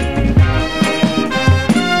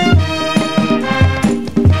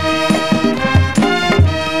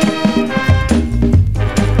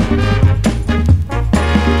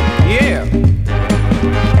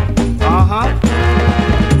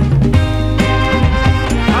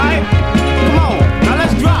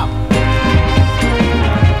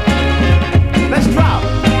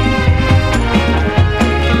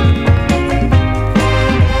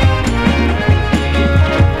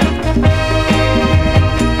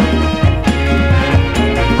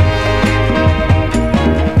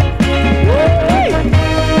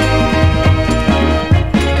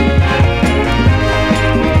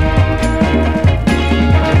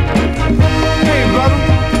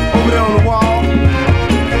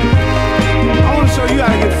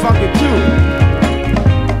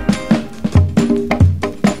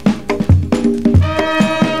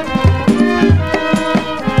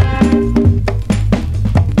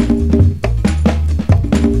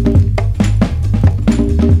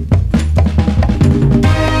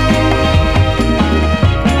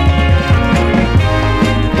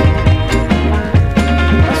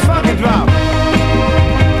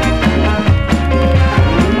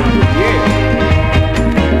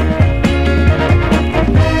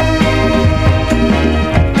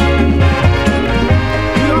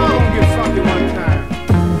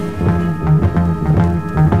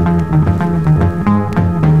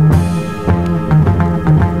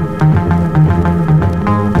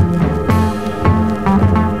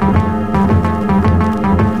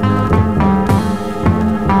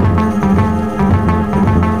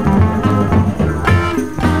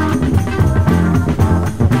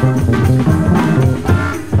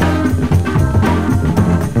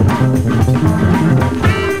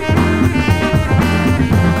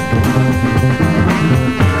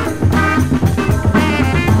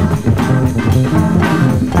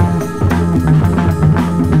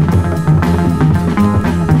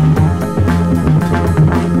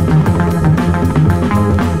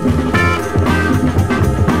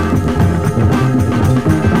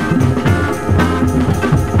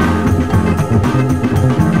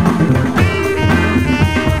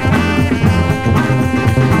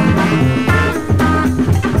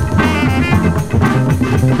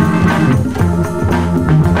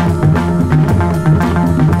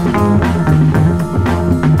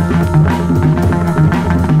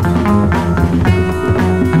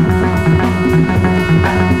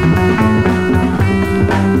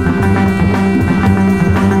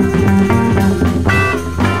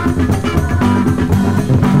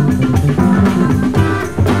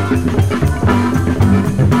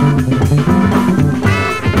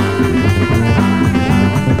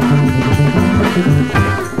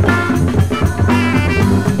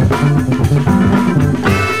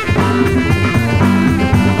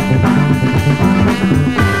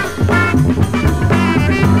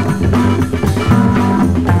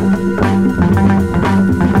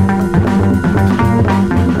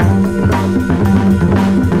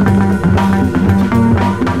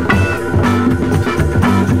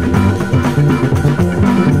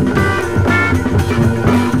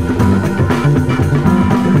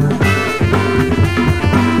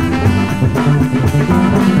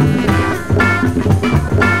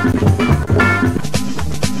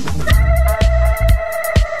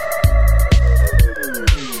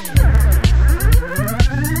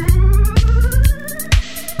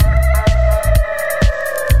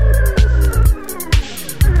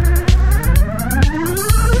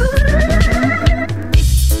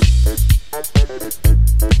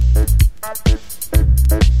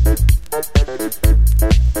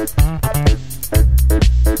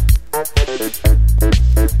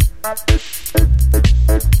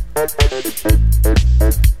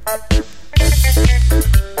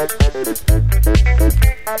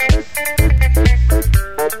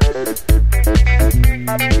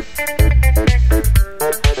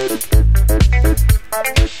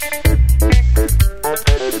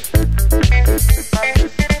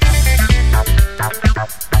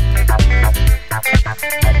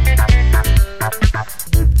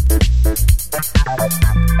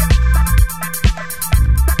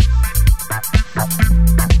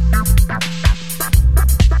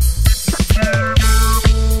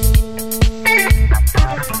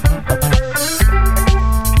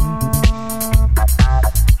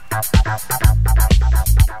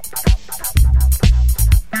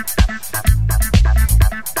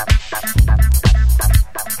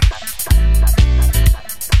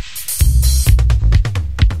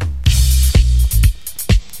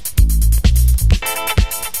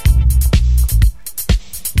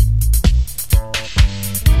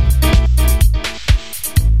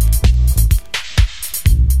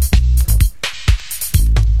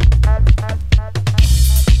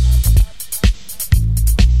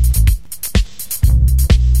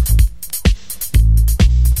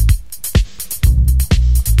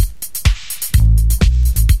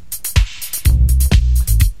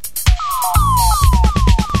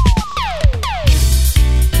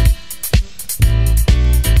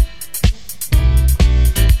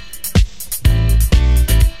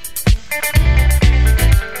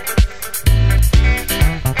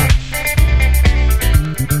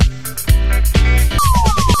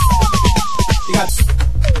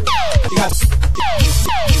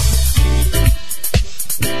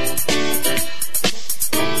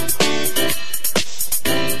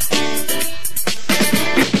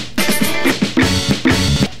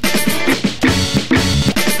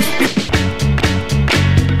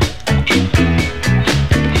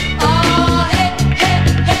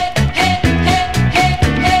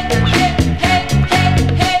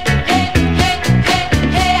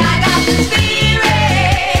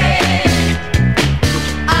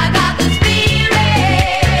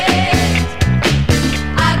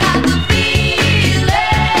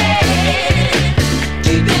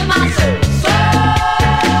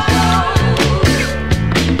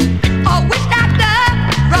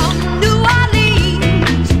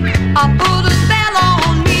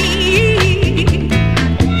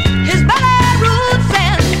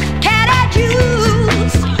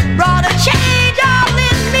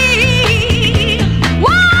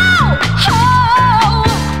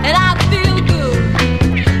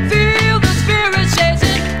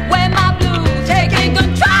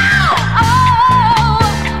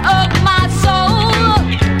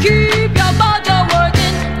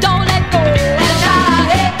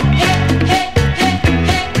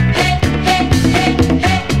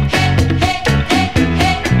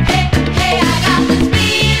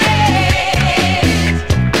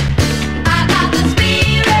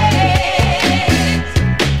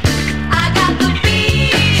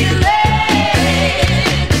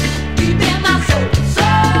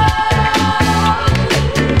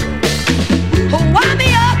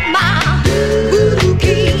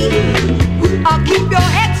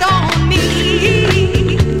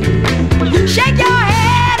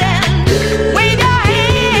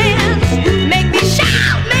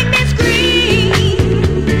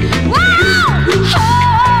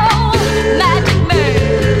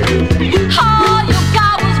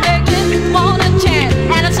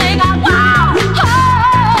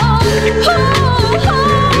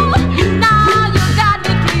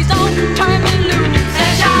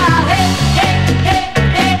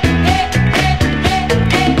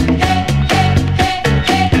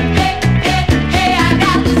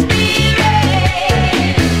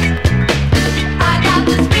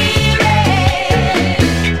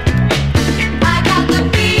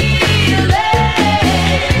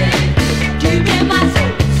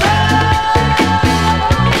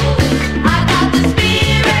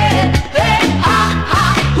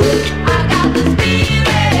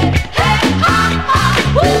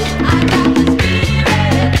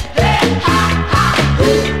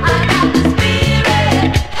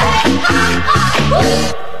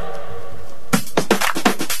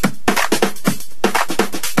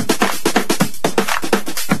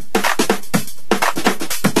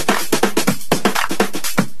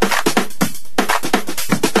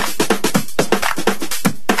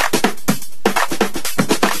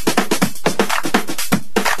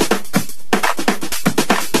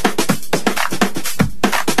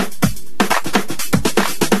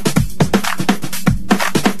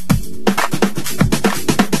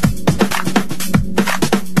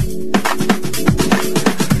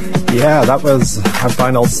 Yeah, that was our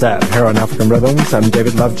final set here on African Rhythms. I'm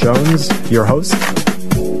David Love Jones, your host.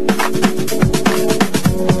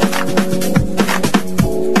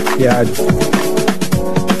 Yeah,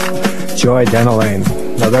 Joy Denelane.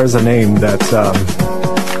 Now there's a name that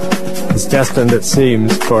is destined, it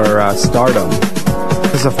seems, for stardom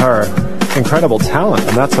because of her incredible talent,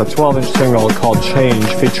 and that's a 12-inch single called Change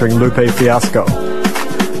featuring Lupe Fiasco.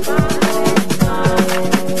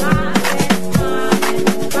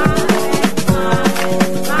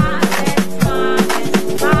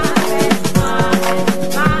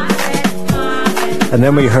 And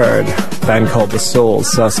then we heard a band called The Soul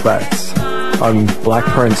Suspects on Black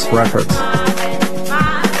Prince Records.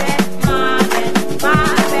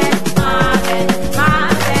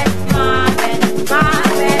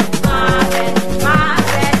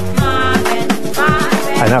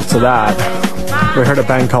 And after that, we heard a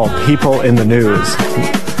band called People in the News.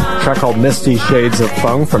 A track called Misty Shades of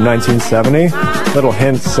Funk from 1970. Little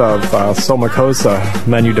hints of Soul Makossa,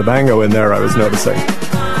 Manu Dibango in there, I was noticing.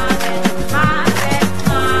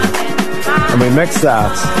 And we mixed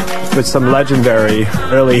that with some legendary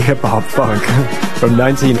early hip-hop funk from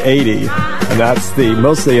 1980. And that's the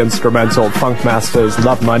mostly instrumental Funk Masters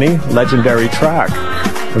Love Money legendary track.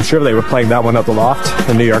 I'm sure they were playing that one at the Loft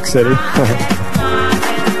in New York City.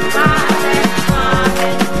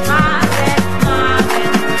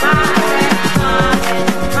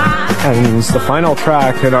 And the final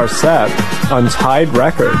track in our set, Untied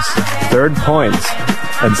Records, Third Point,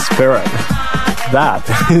 and Spirit. That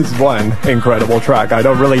is one incredible track. I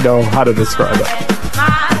don't really know how to describe it.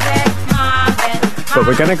 But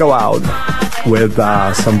we're going to go out with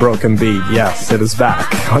some Broken Beat. Yes, it is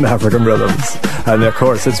back on African Rhythms. And of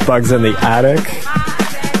course, it's Bugs in the Attic.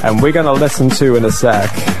 And we're going to listen to, in a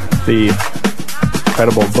sec, the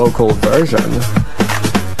incredible vocal version.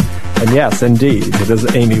 And yes, indeed, it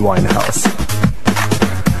is Amy Winehouse.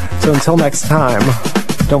 So until next time,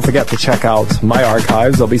 don't forget to check out my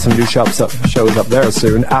archives. There'll be some new shows up there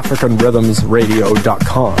soon.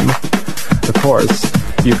 AfricanRhythmsRadio.com. Of course,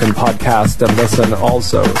 you can podcast and listen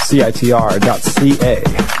also. CITR.ca.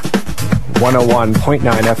 101.9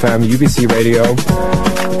 FM UBC Radio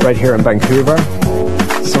right here in Vancouver.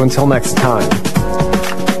 So until next time,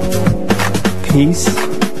 peace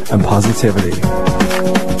and positivity.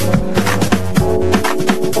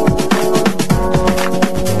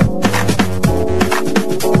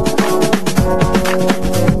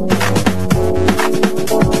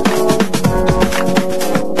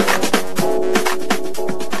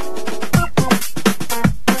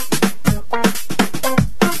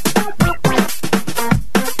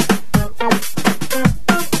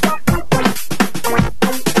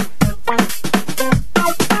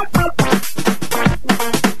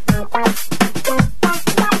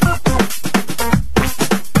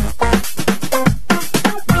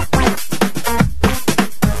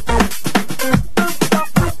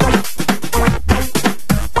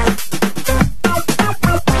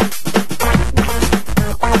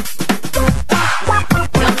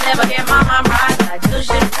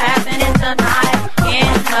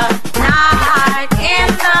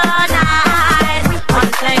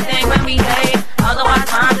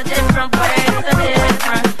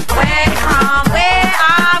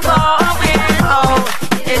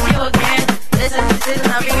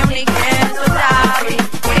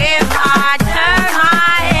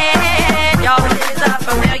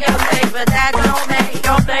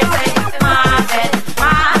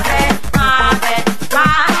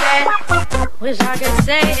 Wish I could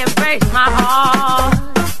say it breaks my heart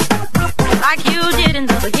like you did in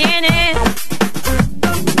the beginning.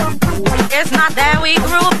 It's not that we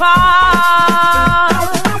grew apart.